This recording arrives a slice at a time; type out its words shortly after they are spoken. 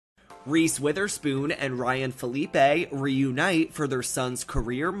Reese Witherspoon and Ryan Phillippe reunite for their son's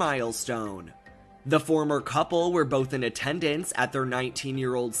career milestone. The former couple were both in attendance at their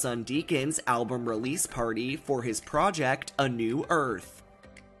 19-year-old son Deacon's album release party for his project, A New Earth.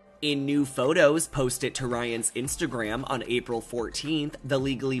 In new photos posted to Ryan's Instagram on April 14th, the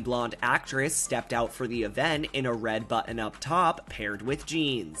Legally Blonde actress stepped out for the event in a red button-up top paired with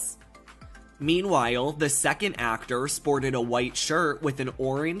jeans. Meanwhile, the second actor sported a white shirt with an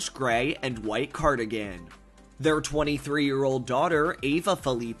orange, gray, and white cardigan. Their 23-year-old daughter, Ava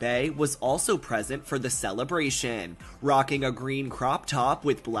Phillippe, was also present for the celebration, rocking a green crop top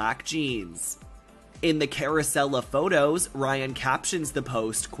with black jeans. In the carousel of photos, Ryan captions the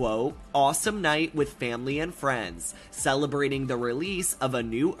post, quote, "Awesome night with family and friends, celebrating the release of A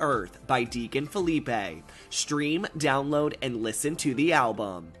New Earth by Deacon Phillippe. Stream, download, and listen to the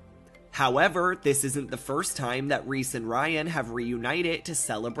album." However, this isn't the first time that Reese and Ryan have reunited to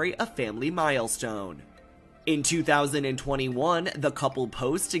celebrate a family milestone. In 2021, the couple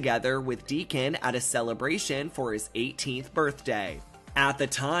posed together with Deacon at a celebration for his 18th birthday. At the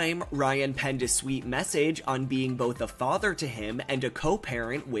time, Ryan penned a sweet message on being both a father to him and a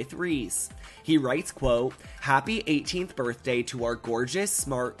co-parent with Reese. He writes, quote, "Happy 18th birthday to our gorgeous,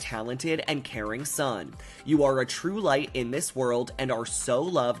 smart, talented, and caring son. You are a true light in this world and are so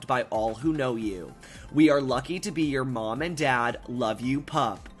loved by all who know you. We are lucky to be your mom and dad. Love you,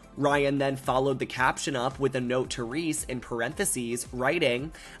 pup." Ryan then followed the caption up with a note to Reese in parentheses,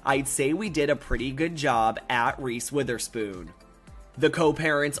 writing, "I'd say we did a pretty good job at Reese Witherspoon." The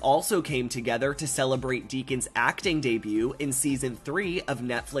co-parents also came together to celebrate Deacon's acting debut in Season 3 of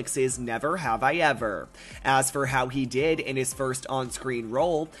Netflix's Never Have I Ever. As for how he did in his first on-screen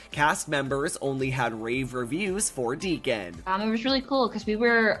role, cast members only had rave reviews for Deacon. It was really cool because we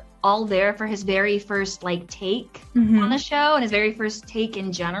were all there for his very first take on the show and his very first take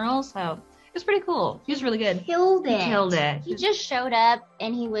in general, so it was pretty cool. He was really good. Killed it. Killed it. He just showed up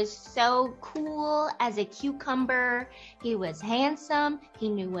and he was so cool as a cucumber. He was handsome. He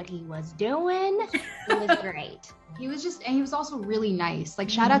knew what he was doing. It was great. He was also really nice.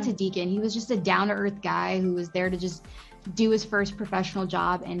 Shout out to Deacon. He was just a down-to-earth guy who was there to just do his first professional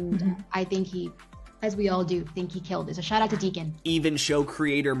job, and I think he, as we all do, think he killed it. So shout out to Deacon. Even show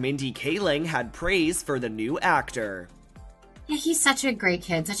creator Mindy Kaling had praise for the new actor. Yeah, he's such a great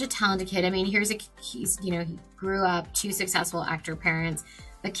kid, such a talented kid. I mean, he grew up two successful actor parents,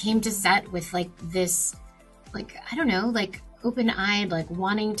 but came to set with this, I don't know, open-eyed,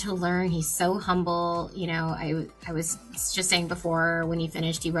 wanting to learn. He's so humble. I was just saying before when he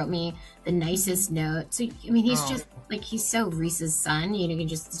finished, he wrote me the nicest note. So, I mean, he's just he's so Reese's son,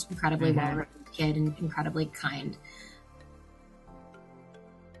 just incredibly well-written kid and incredibly kind.